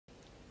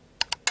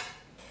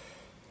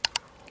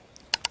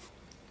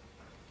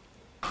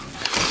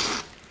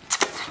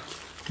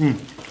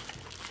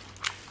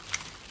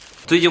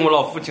最近我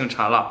老父亲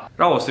馋了，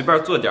让我随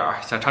便做点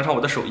儿，想尝尝我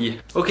的手艺。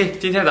OK，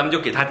 今天咱们就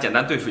给他简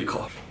单对付一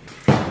口。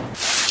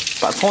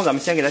把葱咱们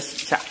先给它洗一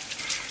下，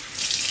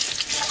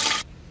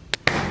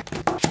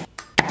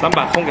咱们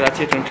把葱给它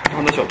切成长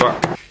长的小段，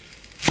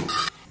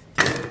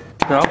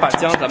然后把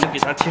姜咱们给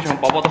它切成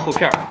薄薄的厚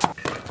片，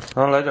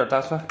然后来点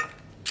大蒜，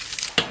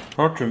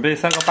然后准备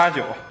3个八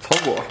角、草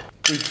果、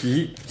桂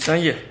皮、香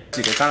叶、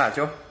几个干辣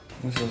椒。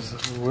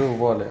我又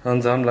忘了，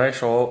咱们来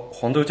勺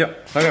黄豆酱，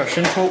来点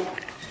生抽。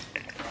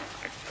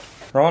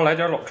然后来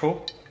点老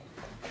抽，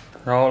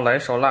然后来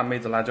勺辣妹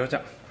子辣椒酱，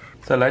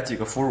再来几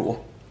个腐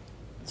乳，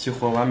齐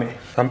活完美。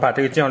咱们把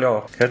这个酱料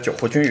给它搅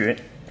和均匀，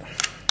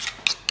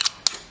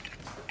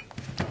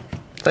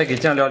再给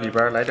酱料里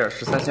边来点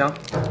13香，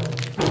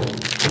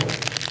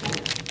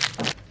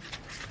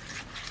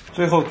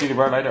最后给里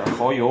边来点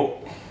蚝油，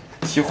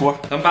齐活。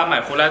咱们把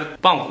买回来的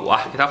棒骨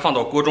啊，给它放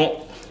到锅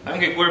中，咱们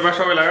给锅里边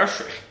稍微来点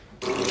水，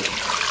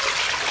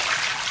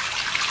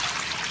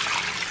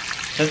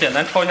先简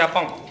单焯一下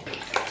棒骨。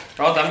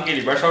然后咱们给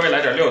里边稍微来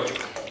点料酒，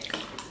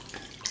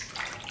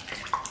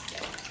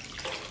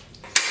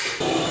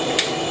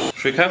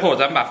水开后，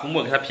咱们把浮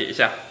沫给它撇一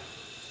下，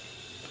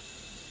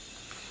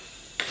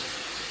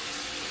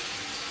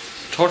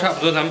焯差不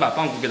多，咱们把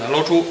棒骨给它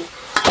捞出，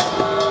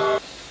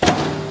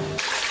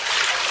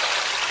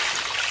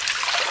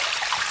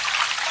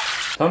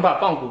咱们把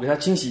棒骨给它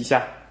清洗一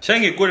下，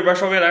先给锅里边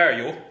稍微来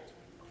点油，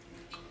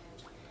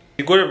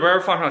给锅里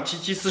边放上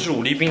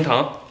7745粒冰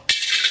糖，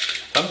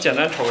咱们简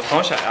单炒个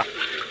糖色呀。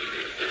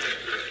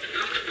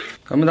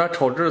咱们把它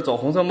炒至枣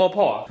红色冒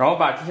泡啊，然后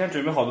把提前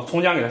准备好的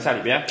葱姜给它下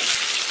里边，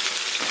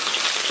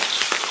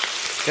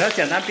给它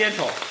简单煸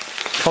炒，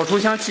炒出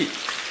香气。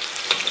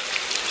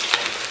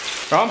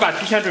然后把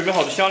提前准备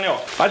好的香料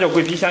八角、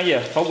桂皮、香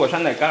叶、草果、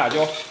山奶、干辣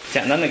椒，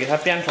简单的给它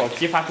煸炒，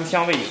激发出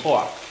香味以后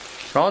啊，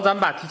然后咱们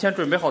把提前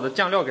准备好的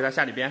酱料给它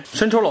下里边，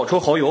生抽、老抽、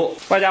蚝油，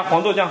外加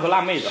黄豆酱和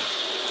辣妹子。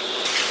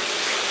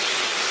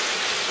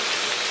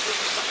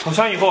炒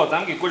香以后，咱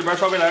们给锅里边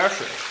稍微来点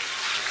水。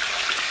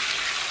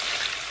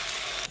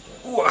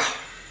哇！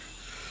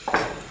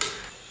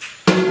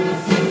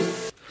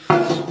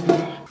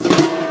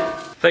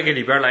再给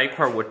里边来一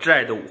块我挚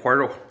爱的五花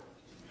肉，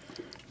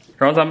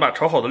然后咱们把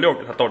炒好的料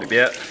给它倒里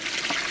边，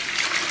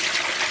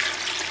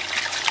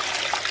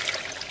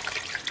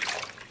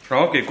然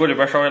后给锅里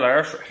边稍微来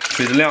点水，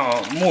水的量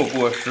没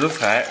过食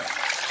材，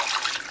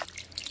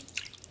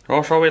然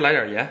后稍微来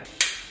点盐，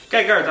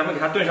盖盖咱们给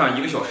它炖上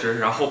1个小时，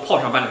然后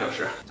泡上半个小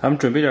时。咱们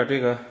准备点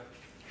这个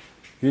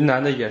云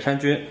南的野山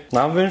菌，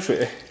拿温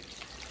水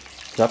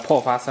给它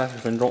泡发30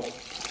分钟。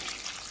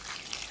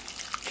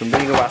准备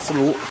一个瓦斯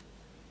炉，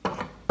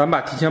咱们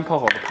把提前泡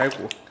好的排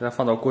骨给它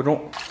放到锅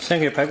中，先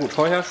给排骨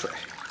焯一下水，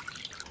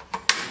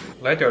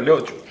来点料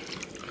酒。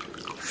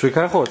水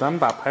开后，咱们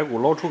把排骨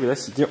捞出，给它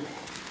洗净。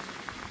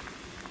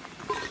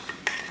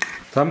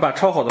咱们把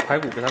焯好的排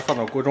骨给它放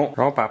到锅中，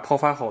然后把泡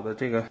发好的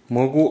这个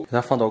蘑菇给它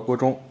放到锅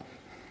中，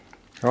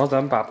然后咱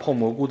们把泡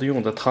蘑菇的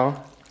用的汤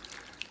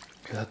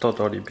给它倒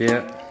到里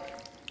边。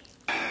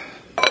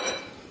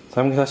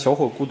咱们给它小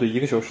火咕嘟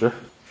1个小时。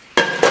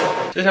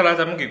接下来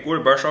咱们给锅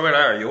里边稍微来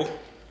点油，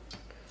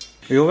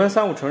油温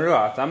3、5成热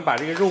啊，咱们把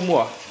这个肉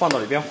末放到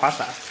里边滑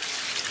散，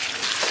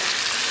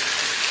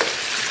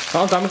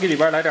然后咱们给里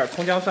边来点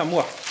葱姜蒜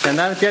末，简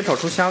单的煸炒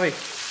出香味，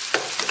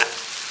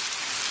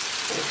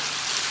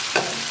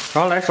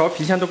然后来勺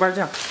郫县豆瓣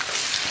酱，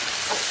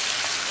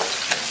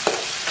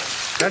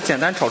给它简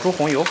单炒出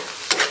红油，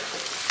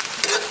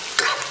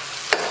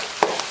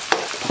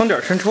烹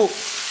点生抽，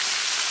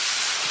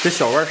这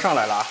小味上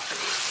来了啊。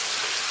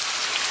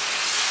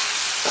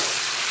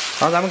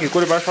然后咱们给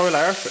锅里边稍微来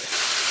点水，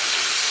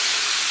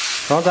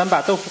然后咱们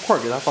把豆腐块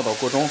给它放到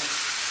锅中，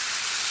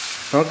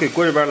然后给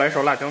锅里边来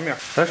勺辣椒面，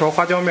来勺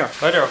花椒面，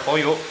来点蚝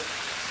油，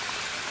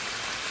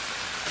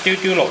丢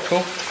丢老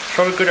抽，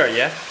稍微搁点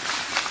盐，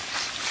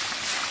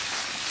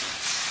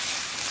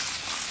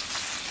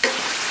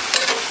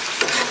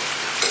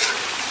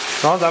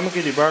然后咱们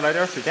给里边来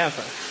点水淀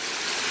粉，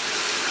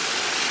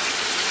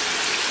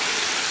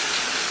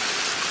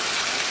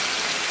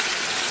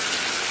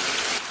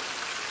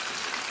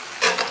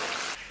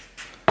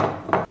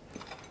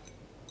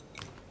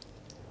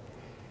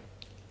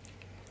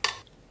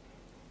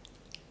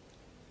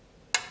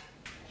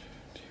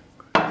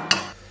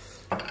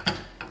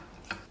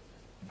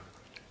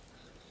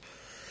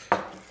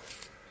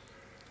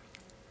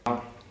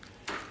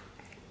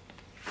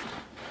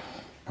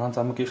然后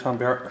咱们给上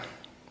边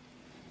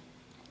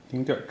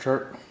淋点汁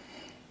儿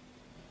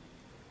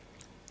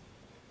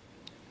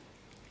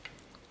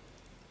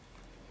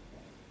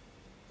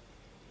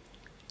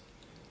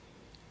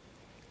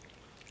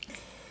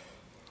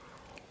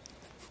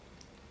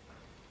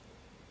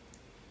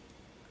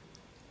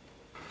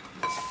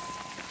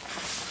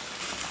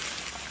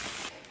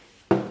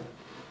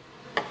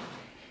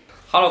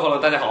，Hello，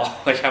 大家好，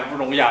我真不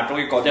容易啊，终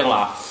于搞定了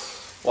啊！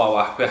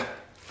哇，对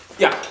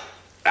呀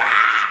啊！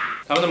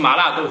咱们的麻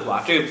辣豆腐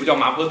啊，这个不叫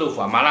麻婆豆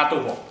腐啊，麻辣豆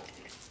腐，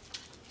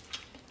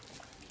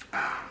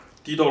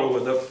滴到了我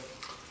的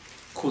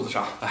裤子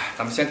上。哎，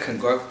咱们先啃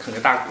个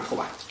大骨头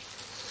吧。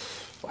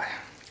哎呀，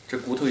这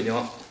骨头已经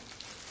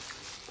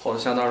泡的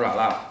相当软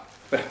烂了。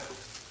对，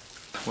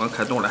我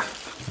开动了。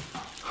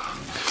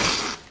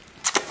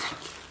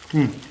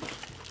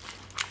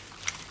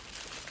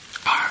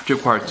这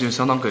块已经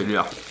相当给力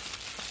了。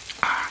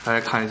大家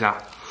看一下，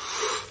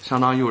相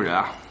当诱人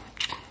啊。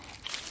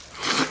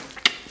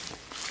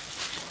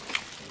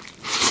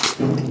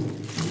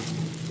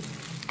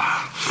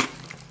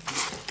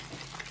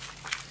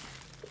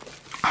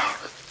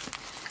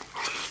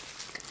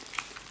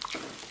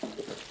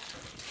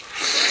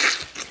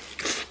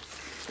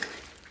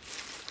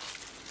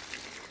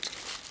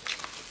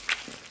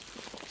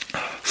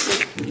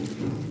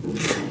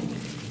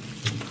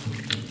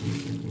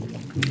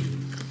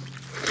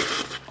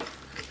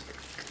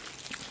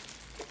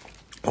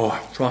哦，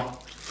爽！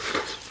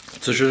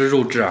此时的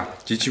肉质啊，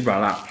极其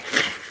软烂。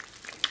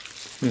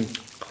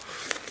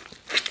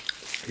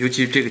尤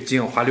其这个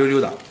筋滑溜溜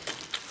的，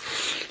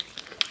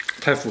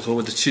太符合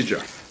我的气质。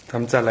咱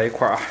们再来一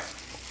块啊！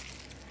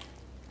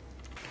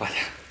哎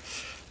呀，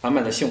满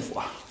满的幸福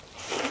啊！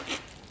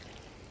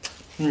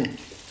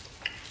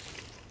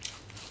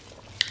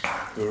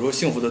有时候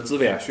幸福的滋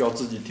味啊，需要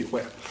自己体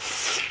会。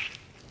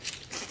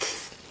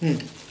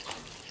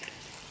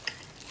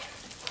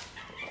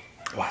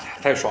哇，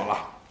太爽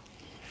了！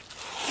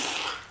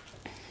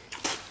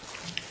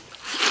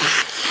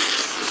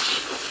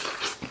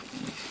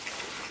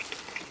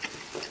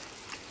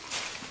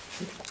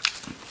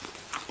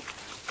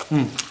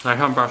来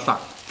上瓣蒜。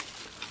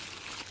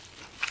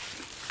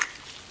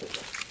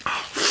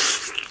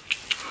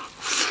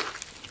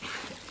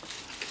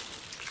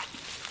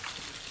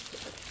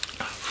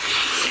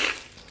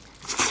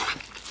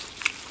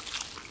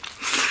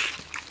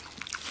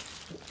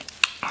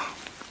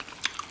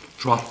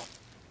爽。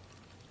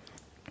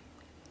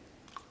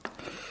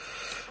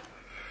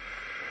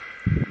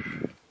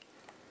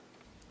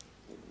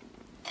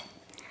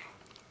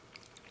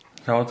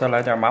然后再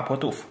来点麻婆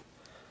豆腐。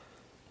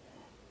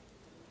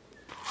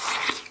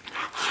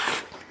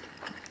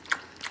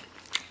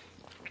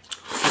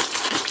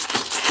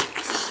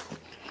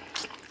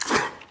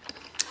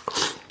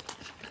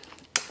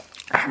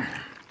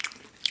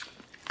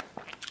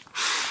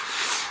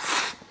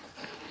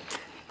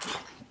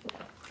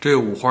这个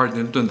五花已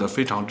经炖得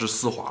非常之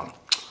丝滑了。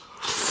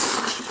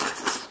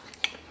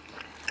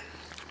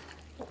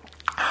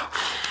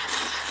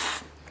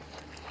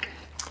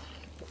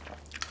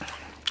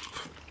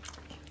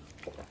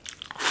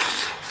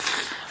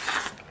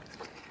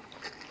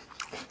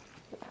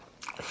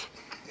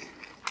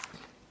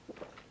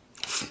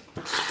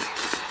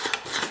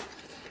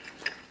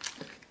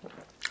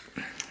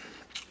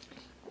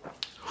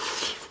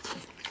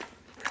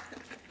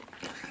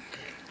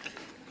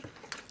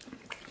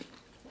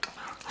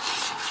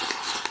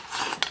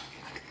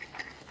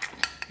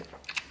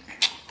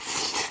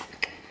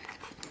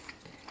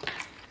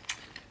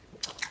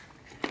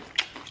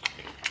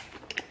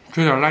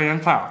这点辣腌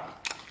菜，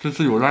这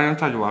次有辣腌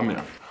菜就完美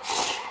了。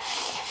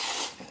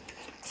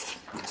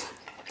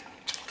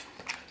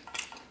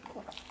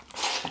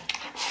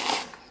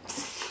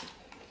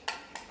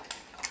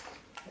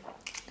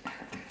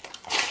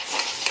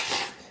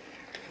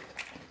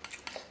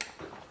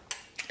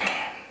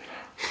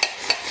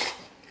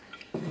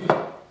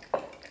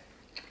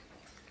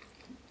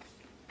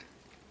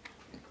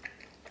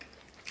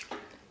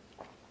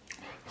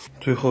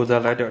最后再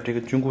来点这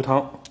个菌菇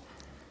汤。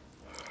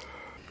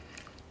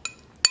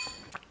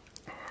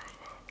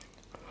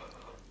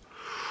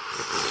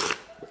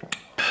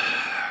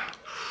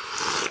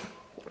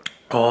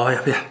哦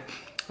呀别，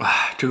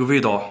哎，这个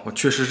味道我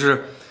确实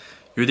是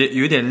有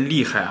点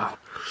厉害啊。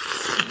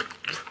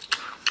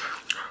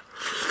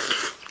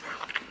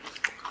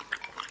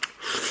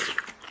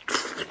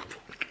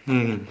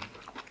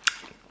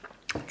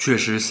确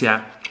实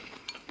鲜。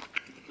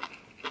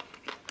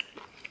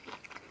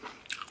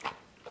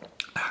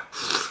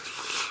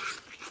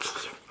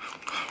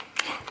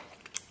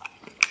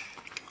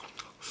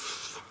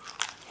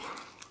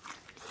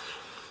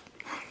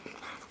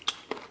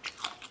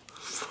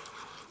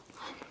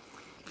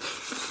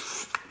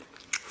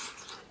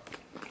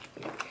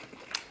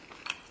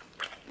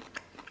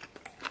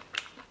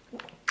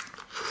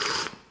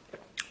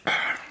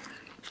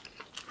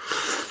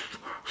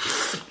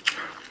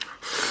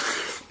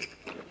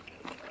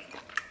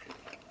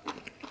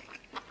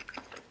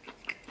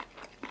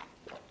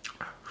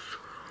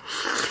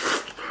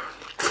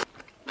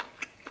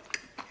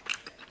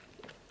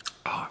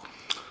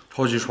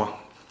超级爽！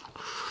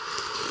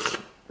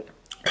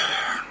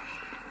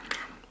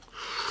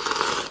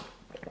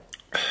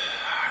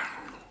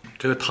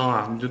这个汤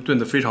啊，就炖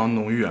得非常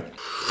浓郁。